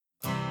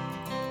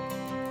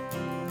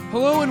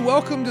Hello and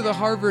welcome to the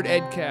Harvard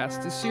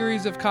EdCast, a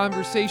series of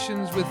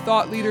conversations with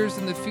thought leaders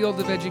in the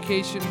field of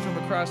education from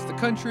across the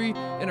country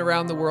and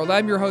around the world.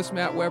 I'm your host,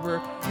 Matt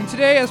Weber, and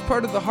today, as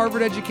part of the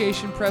Harvard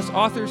Education Press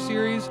author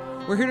series,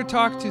 we're here to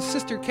talk to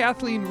Sister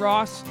Kathleen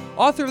Ross,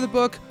 author of the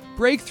book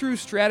Breakthrough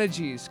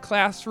Strategies,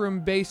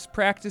 Classroom-Based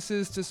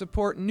Practices to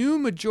Support New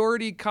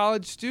Majority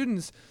College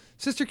Students.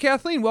 Sister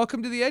Kathleen,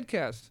 welcome to the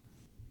EdCast.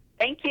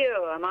 Thank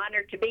you. I'm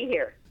honored to be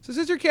here. So,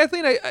 Sister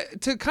Kathleen,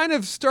 to kind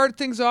of start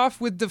things off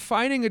with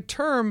defining a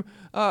term,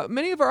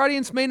 many of our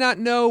audience may not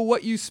know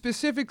what you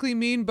specifically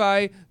mean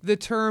by the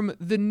term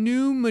the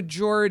new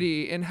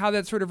majority and how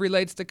that sort of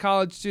relates to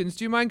college students.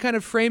 Do you mind kind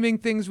of framing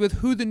things with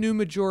who the new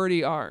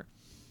majority are?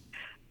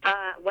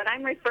 What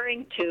I'm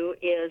referring to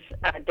is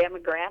a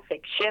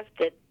demographic shift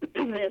that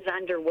is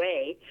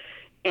underway,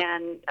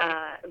 and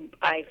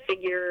I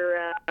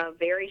figure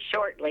very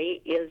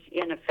shortly is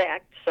in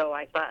effect, so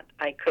I thought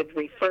I could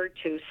refer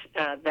to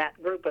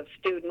that group of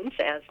students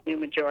as new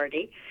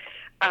majority.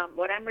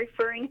 What I'm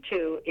referring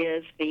to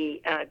is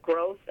the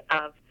growth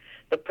of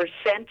the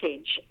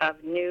percentage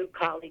of new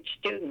college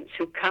students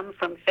who come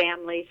from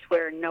families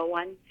where no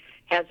one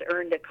has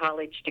earned a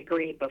college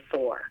degree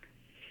before.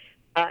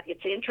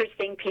 It's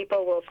interesting,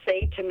 people will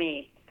say to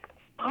me,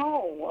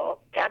 oh, well,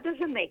 that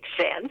doesn't make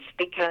sense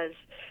because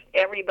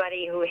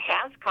everybody who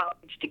has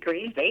college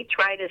degrees, they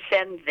try to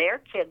send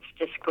their kids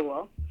to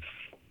school.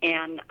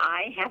 And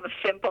I have a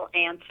simple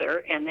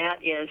answer, and that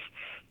is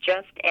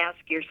just ask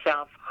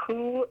yourself,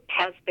 who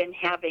has been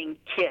having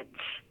kids,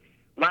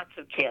 lots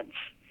of kids,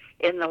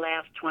 in the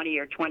last 20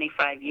 or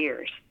 25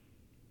 years?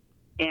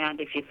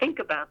 And if you think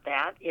about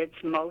that, it's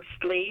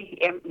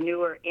mostly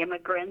newer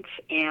immigrants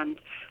and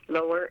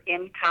lower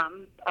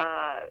income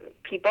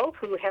people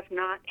who have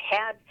not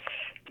had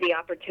the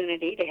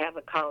opportunity to have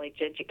a college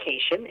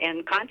education.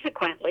 And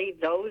consequently,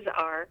 those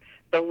are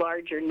the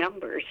larger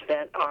numbers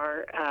that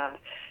are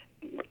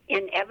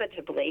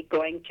inevitably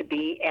going to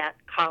be at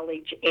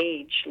college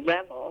age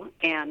level.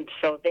 And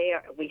so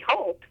we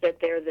hope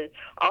that they're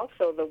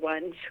also the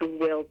ones who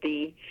will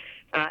be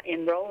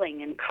enrolling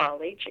in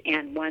college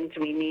and ones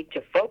we need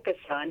to focus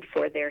on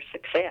for their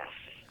success.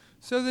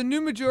 So the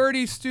new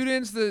majority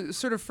students, the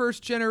sort of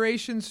first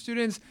generation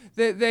students,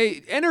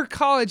 they enter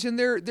college and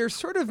they're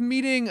sort of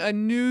meeting a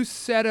new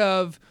set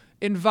of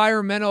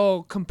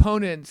environmental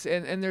components,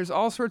 and there's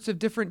all sorts of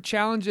different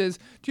challenges.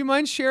 Do you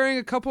mind sharing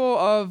a couple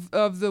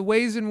of the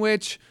ways in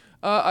which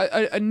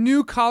a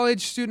new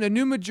college student, a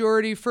new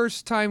majority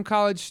first-time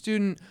college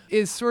student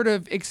is sort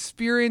of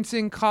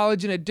experiencing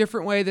college in a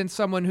different way than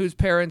someone whose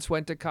parents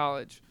went to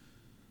college?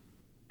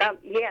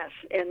 Yes,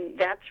 and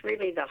that's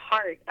really the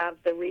heart of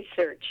the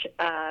research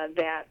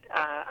that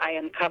I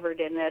uncovered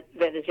and that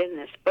is in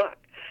this book.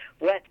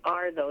 What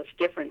are those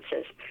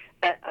differences?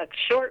 A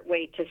short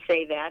way to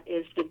say that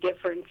is the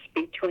difference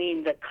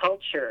between the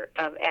culture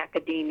of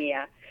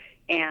academia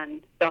and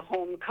the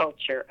home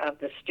culture of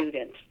the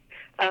students.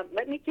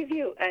 Let me give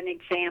you an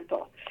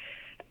example.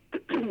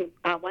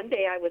 One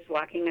day I was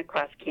walking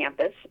across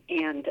campus,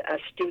 and a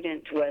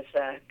student was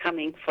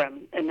coming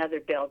from another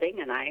building,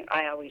 and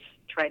I always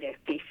try to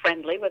be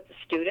friendly with the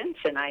students,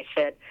 and I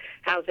said,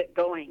 how's it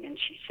going? And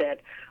she said,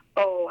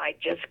 oh, I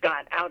just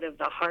got out of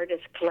the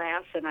hardest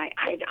class, and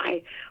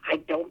I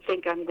don't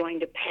think I'm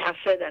going to pass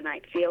it, and I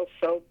feel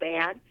so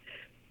bad.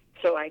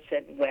 So I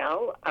said,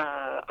 well,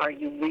 are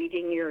you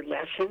reading your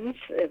lessons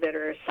that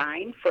are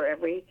assigned for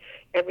every?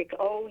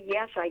 Oh,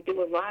 yes, I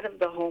do a lot of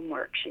the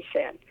homework, she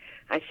said.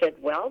 I said,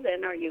 well,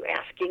 then are you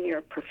asking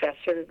your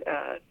professor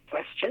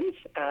questions?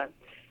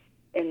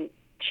 And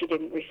she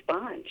didn't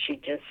respond. She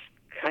just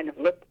kind of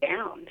looked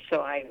down. So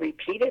I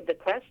repeated the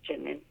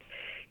question,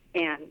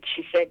 and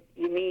she said,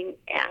 you mean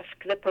ask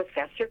the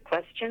professor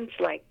questions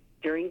like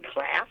during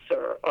class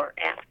or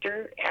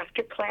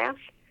after class?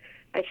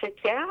 I said,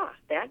 yeah,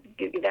 that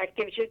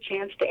gives you a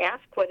chance to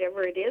ask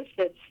whatever it is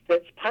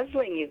that's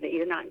puzzling you that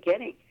you're not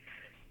getting.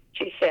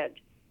 She said,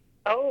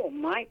 oh,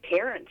 my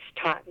parents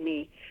taught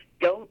me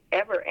don't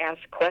ever ask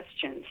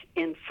questions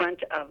in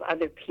front of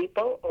other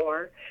people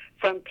or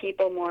from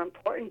people more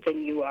important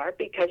than you are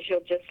because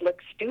you'll just look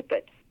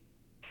stupid.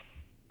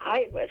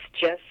 I was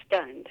just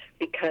stunned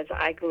because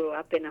I grew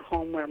up in a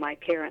home where my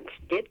parents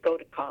did go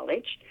to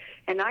college,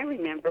 and I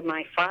remember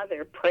my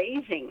father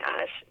praising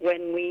us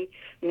when we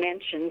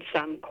mentioned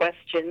some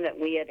question that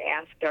we had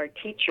asked our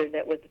teacher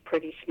that was a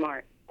pretty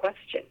smart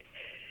question.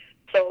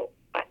 So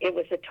it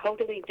was a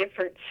totally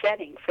different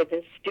setting for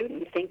this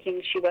student,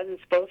 thinking she wasn't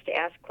supposed to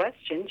ask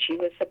questions. She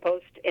was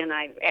supposed to, and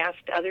I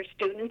asked other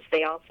students,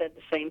 they all said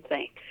the same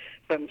thing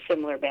from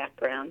similar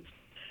backgrounds.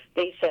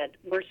 They said,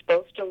 we're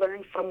supposed to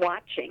learn from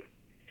watching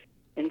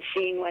and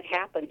seeing what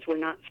happens. We're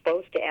not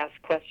supposed to ask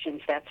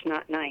questions. That's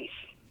not nice.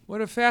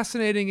 What a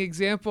fascinating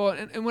example.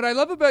 And what I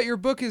love about your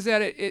book is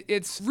that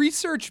it's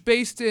research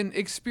based in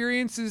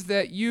experiences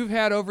that you've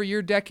had over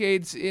your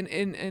decades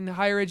in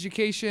higher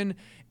education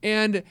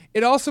and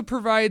it also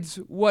provides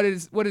what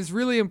is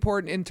really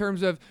important in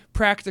terms of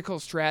practical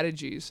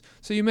strategies.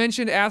 So you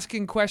mentioned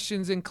asking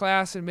questions in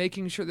class and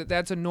making sure that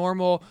that's a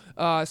normal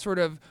sort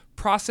of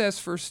process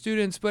for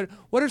students, but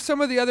what are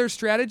some of the other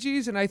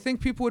strategies? And I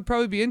think people would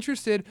probably be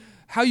interested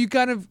how you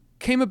kind of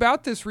came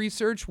about this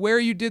research, where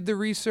you did the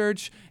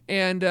research,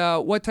 and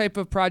what type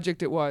of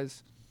project it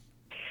was.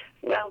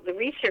 Well, the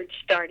research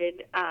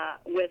started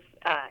with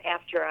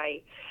after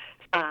I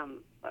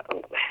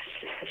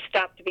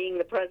stopped being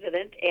the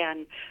president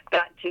and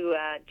got to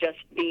just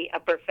be a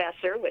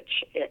professor, which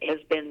has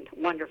been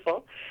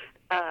wonderful.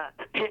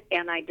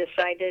 And I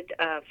decided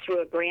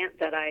through a grant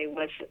that I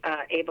was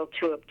able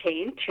to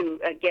obtain to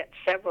get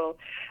several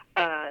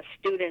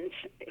students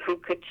who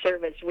could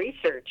serve as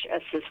research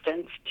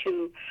assistants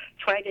to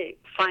try to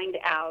find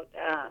out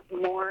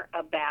more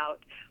about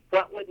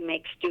what would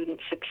make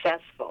students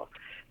successful.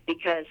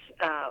 Because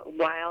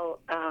while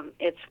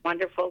it's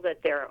wonderful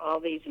that there are all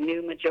these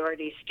new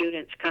majority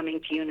students coming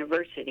to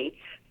university,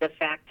 the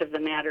fact of the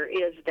matter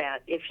is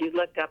that if you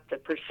look up the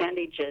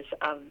percentages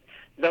of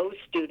those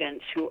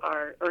students who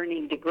are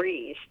earning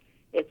degrees,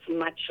 it's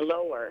much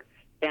lower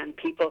than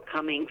people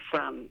coming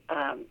from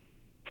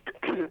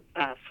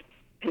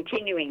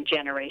continuing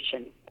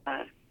generation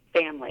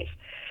families.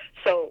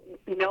 So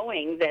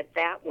knowing that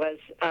that was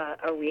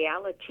a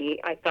reality,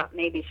 I thought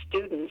maybe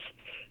students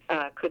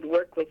could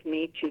work with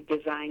me to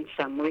design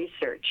some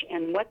research.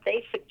 And what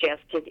they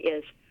suggested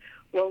is,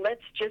 well,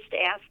 let's just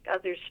ask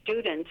other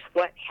students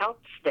what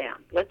helps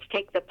them. Let's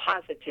take the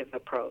positive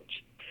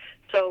approach.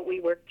 So we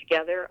worked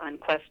together on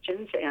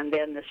questions, and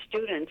then the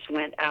students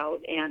went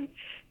out and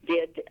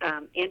did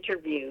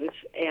interviews,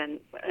 and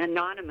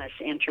anonymous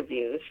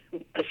interviews,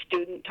 a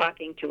student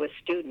talking to a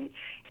student,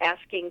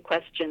 asking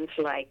questions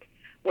like,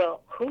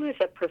 well, who is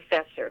a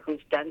professor who's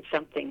done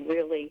something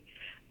really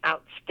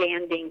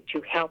outstanding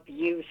to help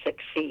you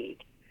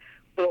succeed?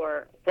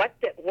 Or what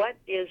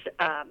is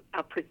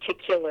a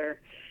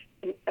particular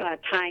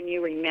time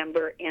you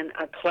remember in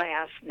a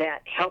class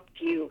that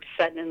helped you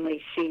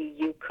suddenly see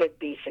you could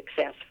be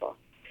successful?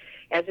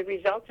 As a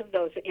result of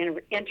those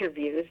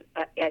interviews,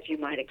 as you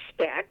might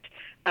expect,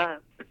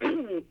 a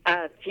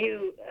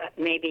few,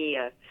 maybe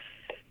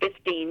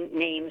 15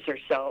 names or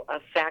so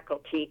of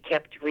faculty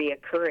kept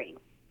reoccurring.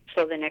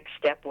 So the next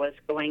step was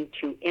going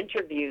to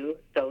interview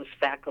those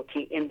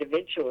faculty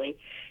individually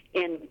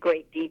in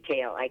great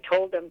detail. I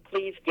told them,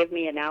 please give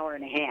me an hour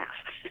and a half,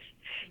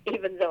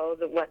 even though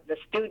what the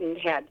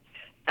students had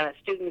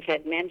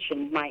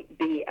mentioned might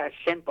be a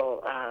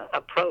simple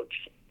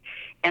approach.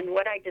 And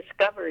what I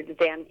discovered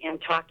then in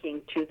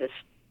talking to the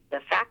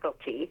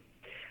faculty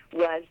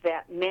was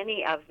that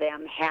many of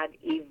them had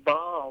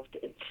evolved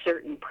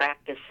certain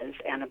practices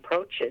and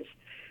approaches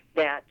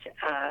that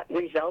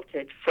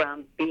resulted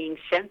from being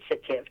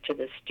sensitive to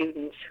the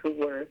students who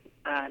were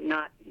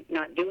not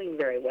doing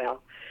very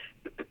well.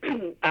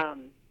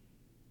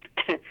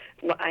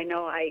 I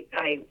know I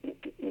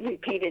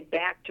repeated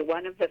back to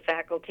one of the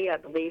faculty, I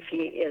believe he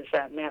is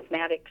a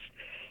mathematics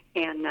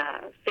and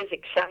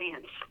physics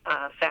science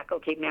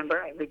faculty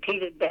member. I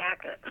repeated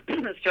back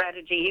a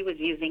strategy he was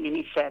using, and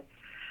he said,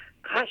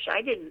 gosh,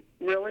 I didn't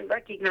really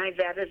recognize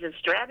that as a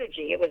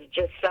strategy. It was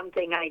just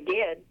something I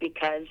did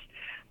because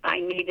I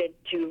needed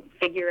to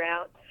figure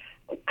out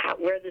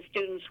where the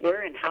students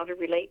were and how to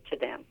relate to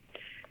them.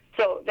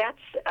 So that's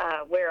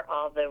where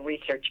all the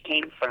research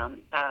came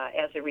from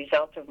as a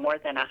result of more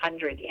than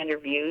 100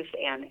 interviews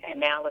and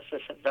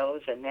analysis of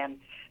those, and then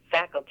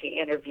faculty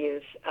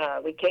interviews.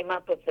 We came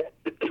up with a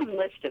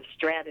list of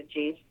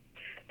strategies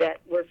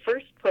that were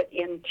first put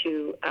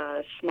into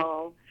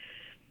small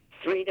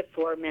 3 to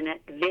 4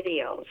 minute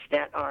videos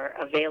that are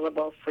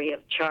available free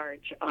of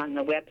charge on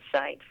the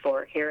website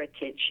for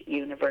Heritage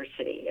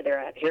University. They're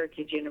at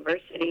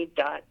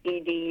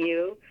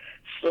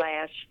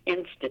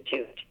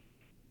heritageuniversity.edu/institute.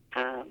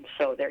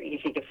 So they're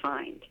easy to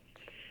find.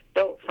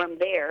 So from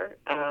there,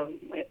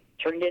 it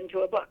turned into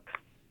a book.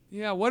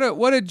 Yeah,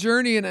 what a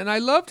journey, and I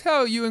loved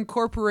how you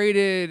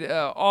incorporated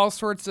all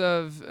sorts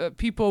of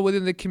people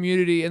within the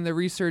community in the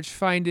research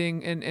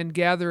finding and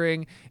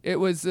gathering. It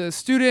was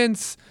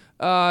students,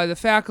 the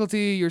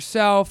faculty,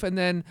 yourself, and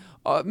then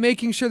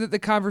making sure that the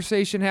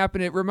conversation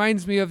happened. It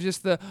reminds me of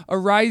just a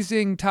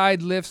rising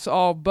tide lifts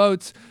all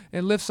boats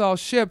and lifts all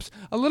ships.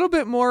 A little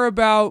bit more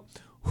about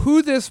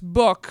who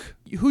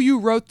you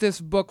wrote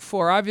this book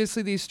for.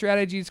 Obviously, these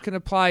strategies can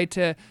apply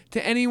to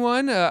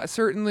anyone,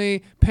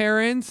 certainly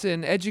parents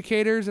and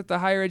educators at the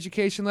higher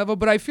education level,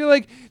 but I feel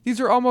like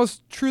these are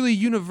almost truly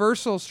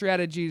universal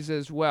strategies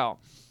as well.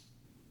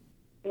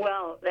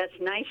 Well, that's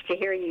nice to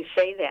hear you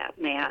say that,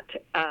 Matt.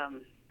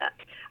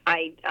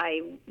 I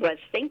was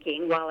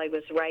thinking while I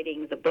was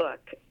writing the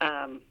book,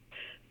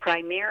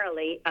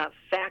 primarily of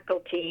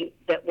faculty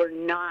that were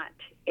not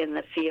in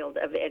the field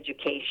of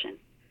education.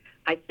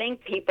 I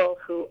think people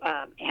who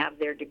have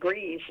their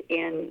degrees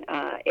in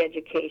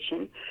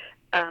education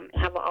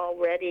have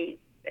already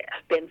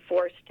been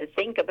forced to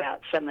think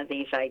about some of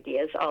these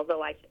ideas,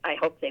 although I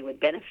hope they would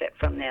benefit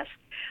from this.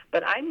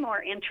 But I'm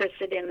more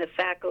interested in the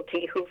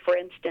faculty who, for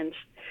instance,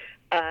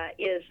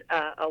 is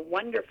a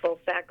wonderful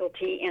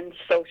faculty in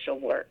social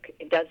work.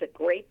 It does a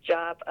great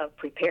job of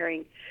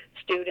preparing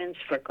students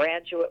for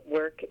graduate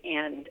work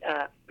and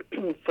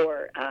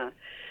for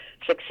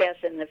success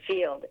in the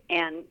field,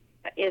 and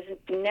is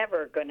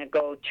never going to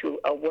go to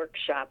a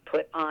workshop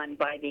put on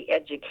by the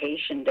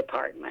education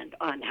department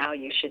on how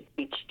you should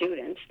teach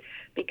students,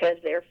 because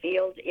their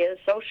field is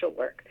social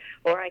work.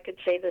 Or I could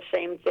say the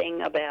same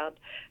thing about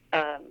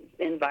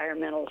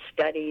environmental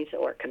studies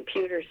or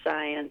computer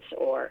science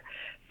or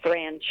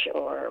French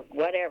or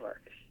whatever.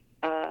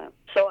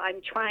 So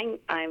I'm trying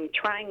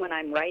when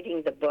I'm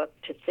writing the book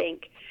to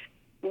think,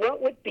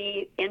 what would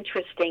be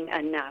interesting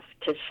enough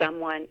to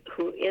someone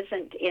who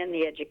isn't in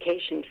the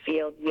education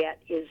field yet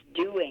is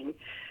doing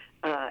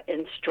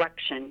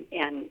instruction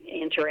and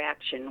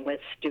interaction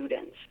with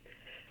students?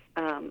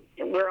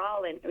 We're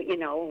all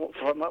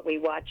from what we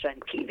watch on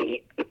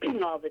TV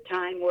all the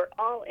time, we're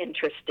all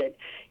interested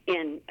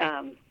in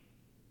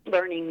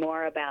learning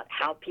more about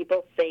how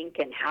people think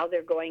and how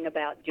they're going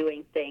about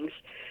doing things.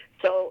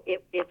 So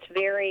it's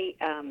very,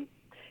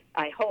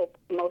 I hope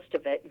most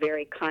of it,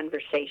 very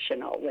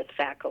conversational with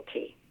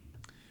faculty.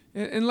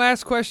 And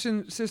last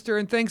question, Sister,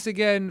 and thanks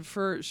again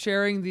for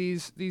sharing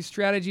these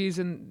strategies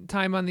and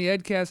time on the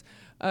EdCast.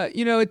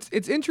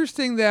 It's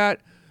interesting that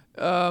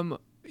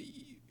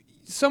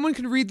someone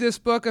can read this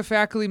book, a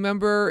faculty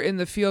member in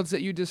the fields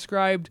that you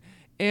described,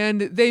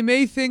 and they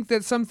may think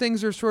that some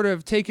things are sort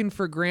of taken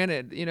for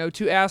granted,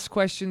 to ask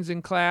questions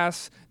in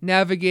class,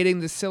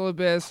 navigating the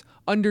syllabus,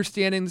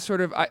 understanding the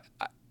sort of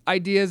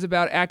ideas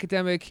about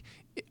academic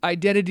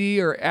identity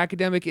or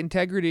academic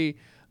integrity.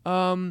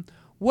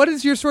 What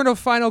is your sort of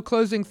final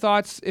closing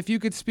thoughts, if you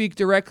could speak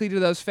directly to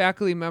those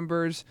faculty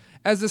members,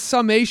 as a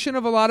summation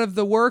of a lot of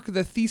the work,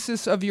 the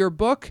thesis of your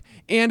book,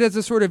 and as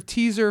a sort of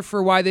teaser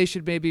for why they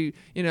should maybe,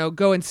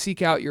 go and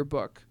seek out your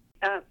book?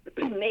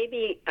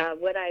 Maybe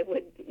what I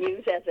would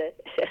use as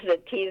a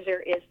teaser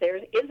is there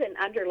is an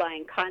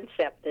underlying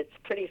concept that's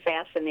pretty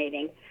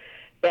fascinating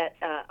that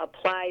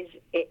applies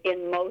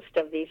in most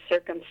of these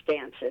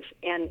circumstances,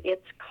 and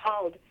it's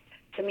called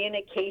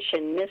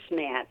communication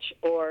mismatch,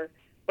 or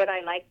what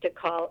I like to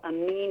call a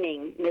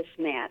meaning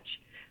mismatch,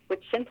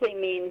 which simply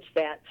means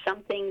that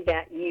something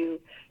that you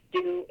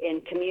do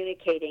in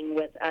communicating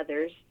with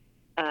others,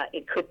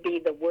 it could be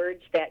the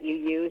words that you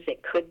use,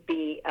 it could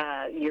be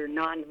your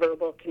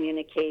nonverbal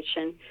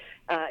communication,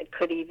 it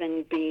could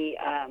even be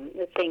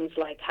things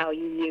like how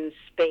you use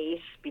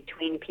space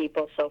between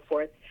people, so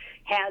forth,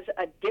 has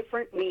a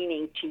different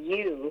meaning to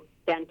you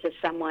than to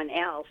someone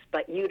else,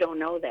 but you don't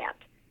know that.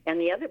 And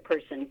the other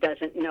person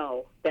doesn't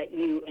know that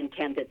you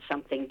intended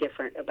something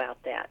different about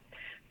that.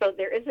 So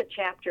there is a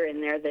chapter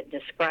in there that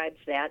describes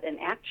that, and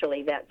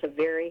actually that's a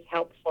very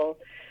helpful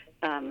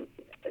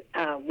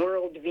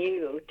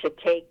worldview to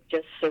take,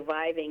 just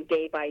surviving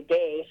day by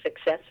day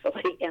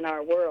successfully in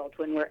our world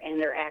when we're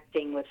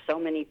interacting with so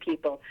many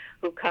people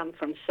who come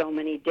from so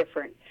many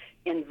different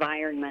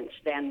environments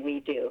than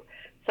we do.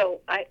 So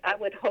I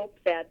would hope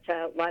that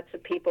lots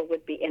of people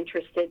would be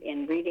interested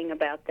in reading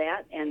about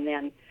that and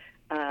then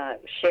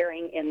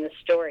sharing in the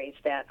stories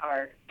that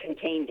are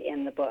contained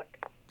in the book.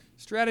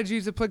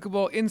 Strategies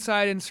applicable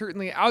inside and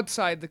certainly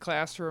outside the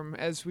classroom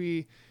as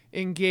we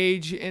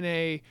engage in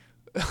a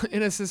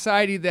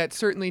society that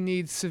certainly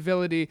needs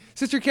civility.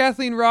 Sister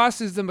Kathleen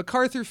Ross is the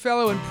MacArthur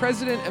Fellow and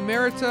President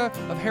Emerita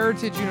of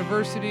Heritage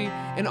University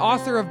and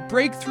author of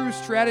Breakthrough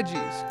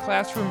Strategies,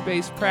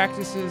 Classroom-Based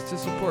Practices to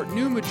Support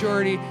New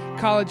Majority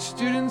College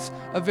Students,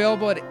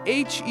 available at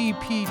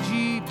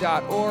hepg.org.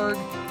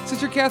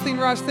 Sister Kathleen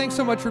Ross, thanks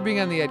so much for being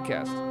on the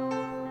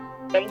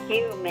EdCast. Thank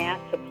you, Matt.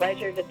 It's a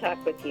pleasure to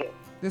talk with you.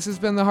 This has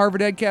been the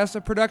Harvard EdCast,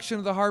 a production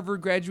of the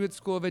Harvard Graduate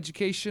School of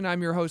Education.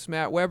 I'm your host,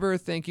 Matt Weber.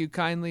 Thank you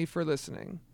kindly for listening.